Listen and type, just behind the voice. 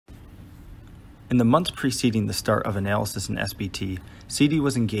In the months preceding the start of analysis in SBT, CD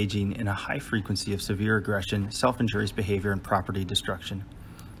was engaging in a high frequency of severe aggression, self-injurious behavior, and property destruction.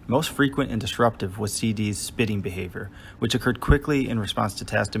 Most frequent and disruptive was CD's spitting behavior, which occurred quickly in response to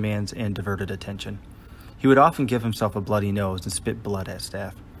task demands and diverted attention. He would often give himself a bloody nose and spit blood at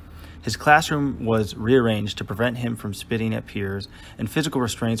staff. His classroom was rearranged to prevent him from spitting at peers, and physical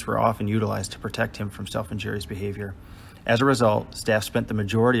restraints were often utilized to protect him from self-injurious behavior. As a result, staff spent the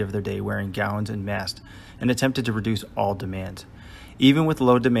majority of their day wearing gowns and masks and attempted to reduce all demands. Even with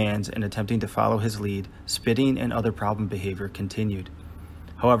low demands and attempting to follow his lead, spitting and other problem behavior continued.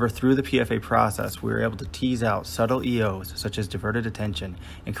 However, through the PFA process, we were able to tease out subtle EOs, such as diverted attention,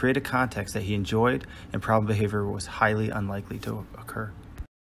 and create a context that he enjoyed and problem behavior was highly unlikely to occur.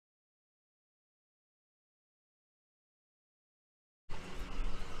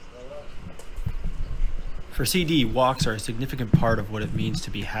 For CD, walks are a significant part of what it means to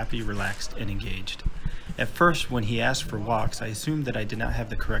be happy, relaxed, and engaged. At first, when he asked for walks, I assumed that I did not have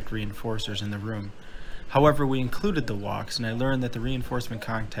the correct reinforcers in the room. However, we included the walks, and I learned that the reinforcement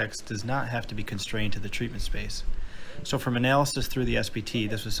context does not have to be constrained to the treatment space. So from analysis through the SBT,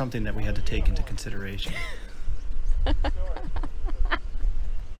 this was something that we had to take into consideration. Do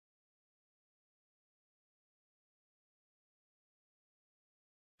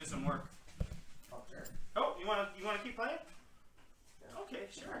some work. Oh, you want to keep playing? Okay,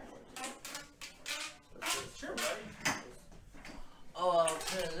 sure. Sure, buddy. Oh, I'll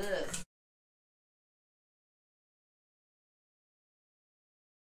turn this.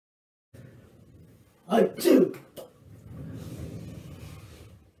 I do.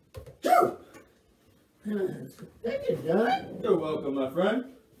 Thank you, John. You're welcome, my friend.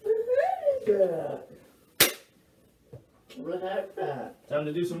 Time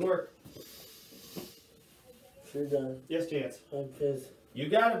to do some work. Sure done. Yes, Chance. I'm pissed. You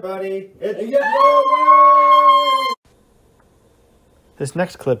got it, buddy. It's Yeah! This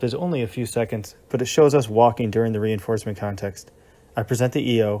next clip is only a few seconds, but it shows us walking during the reinforcement context. I present the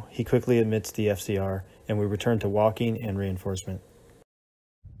EO, he quickly admits the FCR, and we return to walking and reinforcement.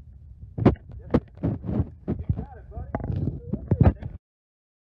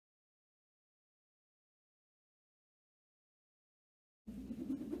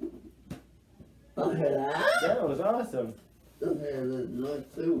 I heard that. That was awesome. I heard that noise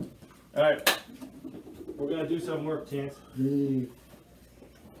too. All right, we're gonna do some work, Chance.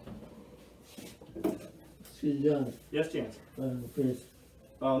 She's done. Yes, Chance. I'm pissed.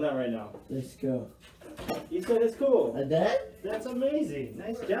 Oh, not right now. Let's go. You said it's cool. And then? That's amazing.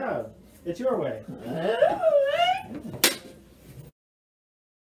 Nice job. It's your way.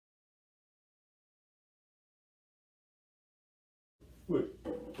 Wait.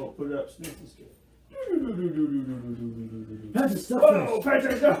 Oh, put it up. Sneak this kid. Patrick, stop Oh,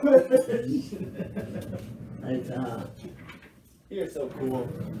 Patrick, stop it! You're so cool.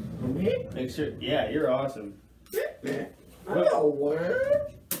 Me? Make sure. Yeah, you're awesome. I know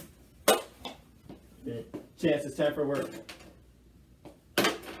word. Chance, it's time for work.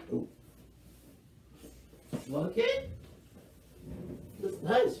 Smoking? That's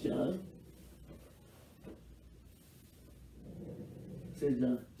nice, John. Sit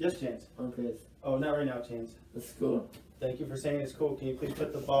down. Yes, Chance. I'm pissed. Oh, not right now, Chance. Let's go. Thank you for saying it's cool. Can you please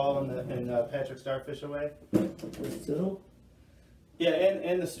put the ball and Patrick Starfish away? Let's do. Yeah,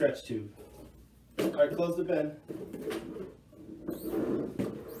 and the stretch tube. All right, close the bin.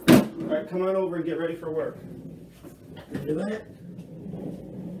 All right, come on over and get ready for work. Do it.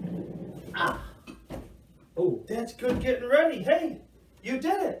 Ah. Oh, that's good getting ready. Hey, you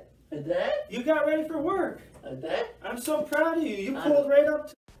did it. And then? You got ready for work. And then? I'm so proud of you. You pulled right up.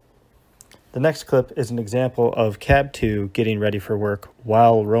 The next clip is an example of Cab 2 getting ready for work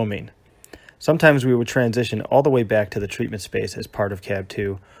while roaming. Sometimes we would transition all the way back to the treatment space as part of Cab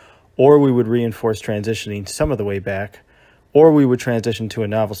 2, or we would reinforce transitioning some of the way back, or we would transition to a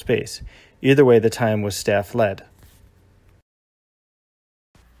novel space. Either way, the time was staff-led.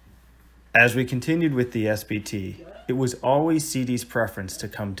 As we continued with the SBT, it was always CD's preference to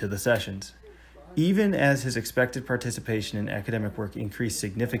come to the sessions. Even as his expected participation in academic work increased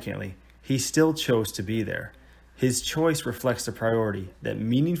significantly, he still chose to be there. His choice reflects the priority that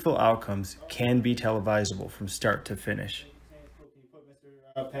meaningful outcomes can be televisable from start to finish. Can you put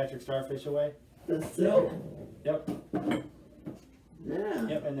Mr. Patrick Starfish away? Let's do. Yep. Yeah.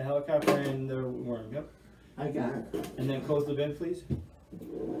 Yep, and the helicopter and the worm. Yep. I got it. And then close the bin, please.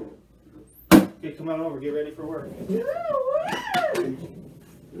 Okay, come on over. Get ready for work. Yeah,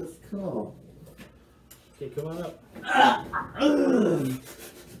 let's go. Okay, come on up.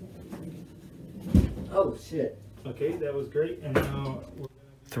 Oh, shit. Okay, that was great. And now we're going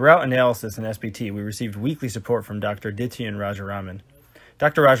to Throughout analysis in SBT, we received weekly support from Dr. Dityan Rajaraman.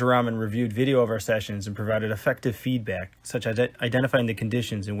 Dr. Rajaraman reviewed video of our sessions and provided effective feedback, such as identifying the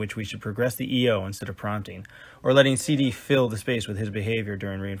conditions in which we should progress the EO instead of prompting, or letting CD fill the space with his behavior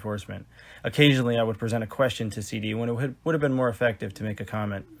during reinforcement. Occasionally, I would present a question to CD when it would have been more effective to make a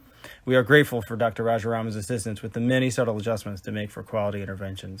comment. We are grateful for Dr. Rajaraman's assistance with the many subtle adjustments to make for quality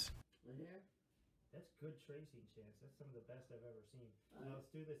interventions. That's good tracing, Chance. That's some of the best I've ever seen. Now let's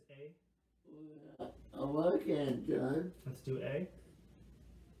do this A. I'm working, John. Let's do A.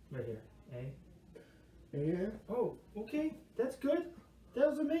 Right here. A. Here? Oh, okay. That's good. That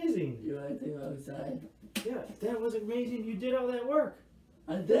was amazing. You want to go outside? Yeah, that was amazing. You did all that work.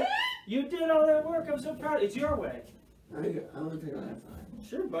 I did? You did all that work. I'm so proud. It's your way. I'm going to go outside.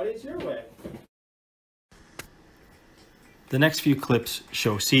 Sure, buddy. It's your way. The next few clips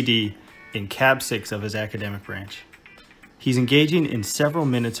show CD in cab 6 of his academic branch. He's engaging in several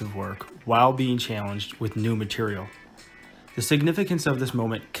minutes of work while being challenged with new material. The significance of this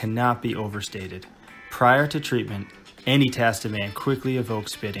moment cannot be overstated. Prior to treatment, any task demand quickly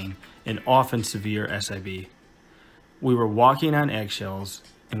evokes spitting and often severe SIB. We were walking on eggshells,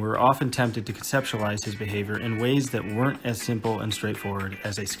 and we were often tempted to conceptualize his behavior in ways that weren't as simple and straightforward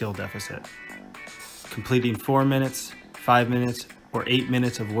as a skill deficit. Completing 4 minutes, 5 minutes, or 8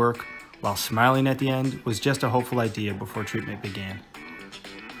 minutes of work while smiling at the end was just a hopeful idea before treatment began.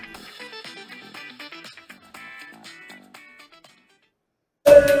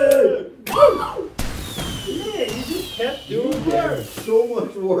 So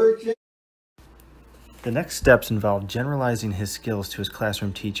much work. The next steps involved generalizing his skills to his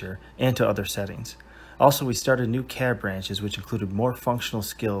classroom teacher and to other settings. Also, we started new CAB branches which included more functional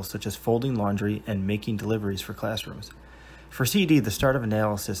skills such as folding laundry and making deliveries for classrooms. For CD, the start of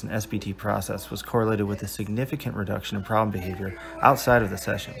analysis and SBT process was correlated with a significant reduction in problem behavior outside of the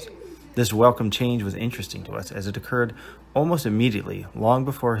sessions. This welcome change was interesting to us as it occurred almost immediately, long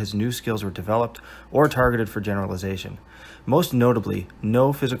before his new skills were developed or targeted for generalization. Most notably,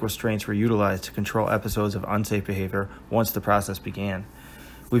 no physical restraints were utilized to control episodes of unsafe behavior once the process began.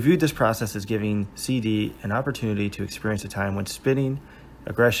 We viewed this process as giving CD an opportunity to experience a time when spitting,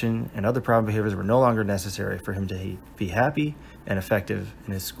 aggression, and other problem behaviors were no longer necessary for him to be happy and effective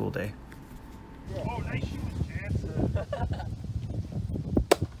in his school day. Oh, nice shoes, Chance.